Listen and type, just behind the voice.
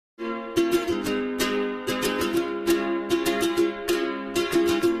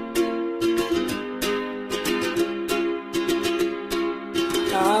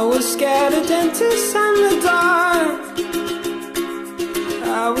dentist and the dark.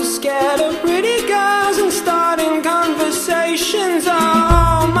 I was scared of pretty girls and starting conversations.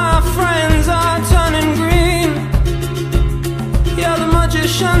 All my friends are turning green. Yeah, the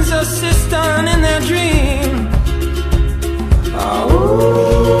magician's assistant in their dream.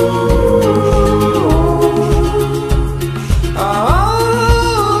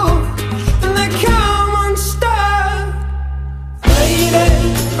 And they come unstuck. Lady,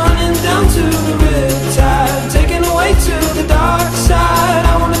 running down to the riptide, taken away to the dark side.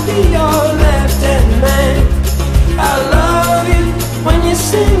 I wanna be your left-hand man. I love you when you're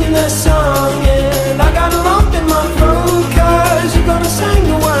singing that song, and I got a lump in my throat 'cause you're gonna sing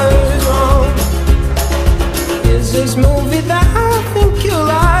the words wrong. Is this movie that I think you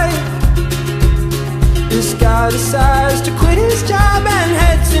like? This guy decides to quit his job and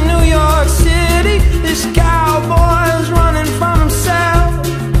head to New York City. This cowboy's running from himself.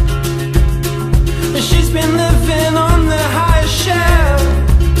 She's been living on the highest shelf.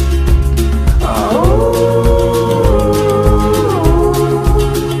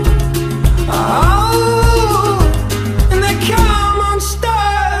 And they come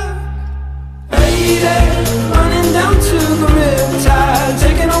unstuck. Lady, running down to the riptide,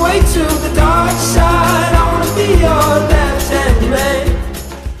 taken away to the dark side. I wanna be your left-hand man.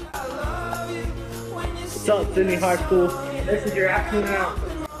 I love you when you What's up, Sydney High School? This is your afternoon out.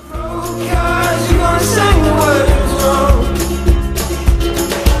 'cause you're gonna sing the words wrong.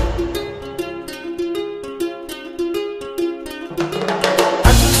 I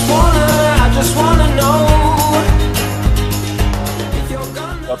just wanna know if you're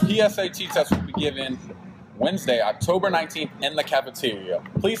gonna. A PSAT test will be given Wednesday, October 19th in the cafeteria.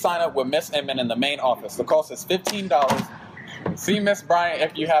 Please sign up with Miss Inman in the main office. The cost is $15. See Miss Bryant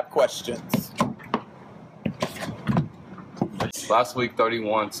if you have questions. Last week,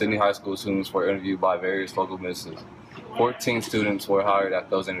 31 Sydney High School students were interviewed by various local businesses. 14 students were hired at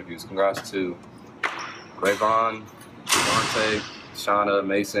those interviews. Congrats to Rayvon, Devontae, Shauna,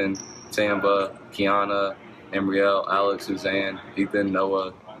 Mason, Tamba, Kiana, Emriel, Alex, Suzanne, Ethan,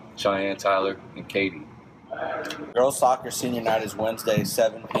 Noah, Cheyenne, Tyler, and Katie. Girls soccer senior night is Wednesday,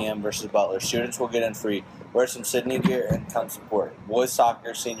 7 p.m. versus Butler. Students will get in free. Wear some Sydney gear and come support. Boys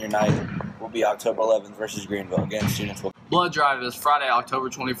soccer senior night will be October 11th versus Greenville. Again, students will. Blood drive is Friday, October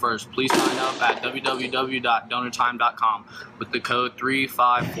 21st. Please sign up at www.donortime.com with the code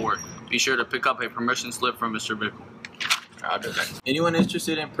 354. Be sure to pick up a permission slip from Mr. Bickle. Anyone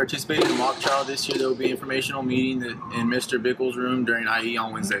interested in participating in the mock trial this year, there will be an informational meeting in Mr. Bickle's room during IE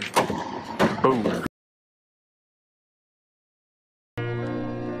on Wednesday. Boom.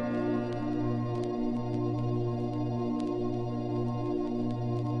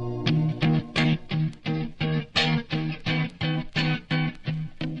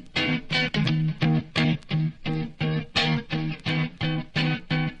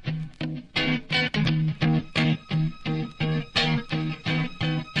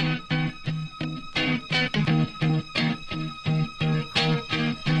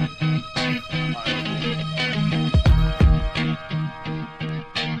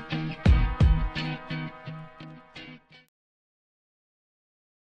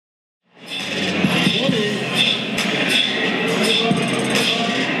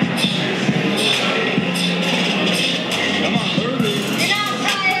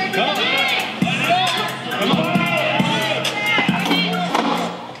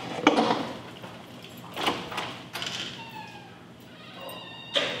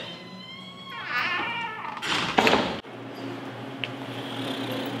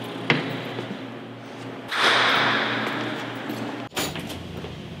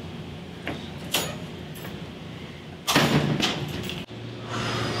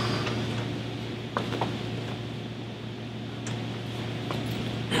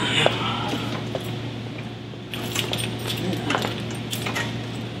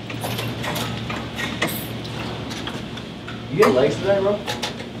 You get legs today, bro?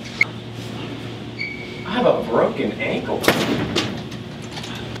 I have a broken ankle.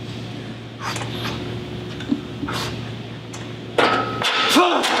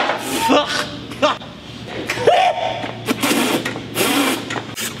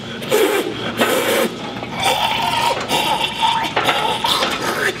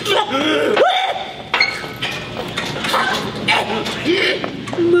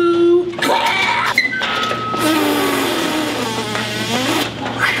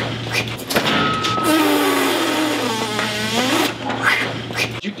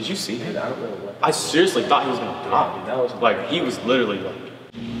 Did you see him? I seriously thought he was gonna die, dude. That was like, he was literally like,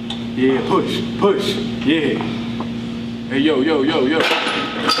 yeah, push, yeah. Hey, yo.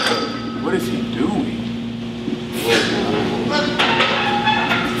 What is he doing?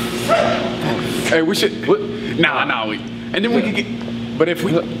 Hey, we should. What? Nah. And then we could get. But if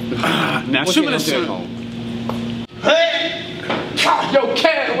we. Now, shoot this shit. Hey! Yo,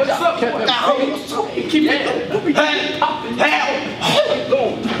 Cat, what's up? Keep it.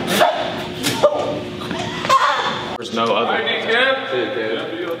 There's no other.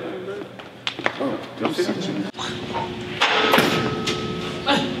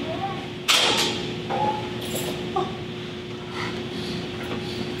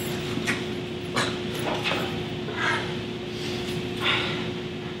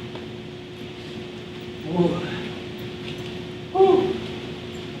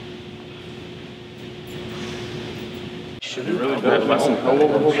 Should be really bad.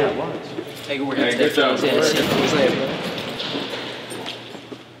 Hey, we're Hey, good job.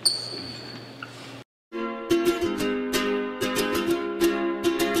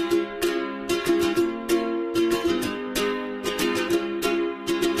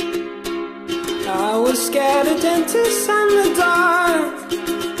 I was scared of dentists and the dark.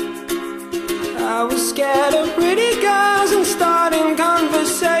 I was scared of pretty